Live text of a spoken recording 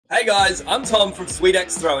Hey guys, I'm Tom from Sweet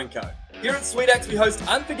Axe Throwing Co. Here at Sweet Axe we host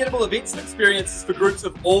unforgettable events and experiences for groups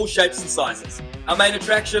of all shapes and sizes. Our main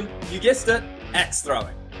attraction, you guessed it, axe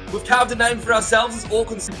throwing. We've carved a name for ourselves as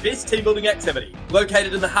Auckland's best team building activity.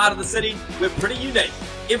 Located in the heart of the city, we're pretty unique.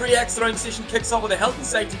 Every axe throwing session kicks off with a health and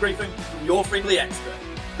safety briefing from your friendly expert.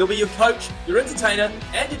 There'll be your coach, your entertainer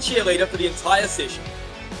and your cheerleader for the entire session.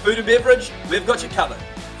 Food and beverage, we've got you covered.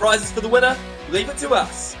 Prizes for the winner, leave it to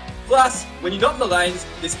us. Plus, when you're not in the lanes,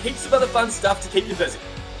 there's heaps of other fun stuff to keep you busy.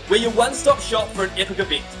 We're your one-stop shop for an epic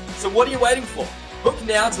event. So what are you waiting for? Book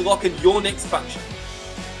now to lock in your next function.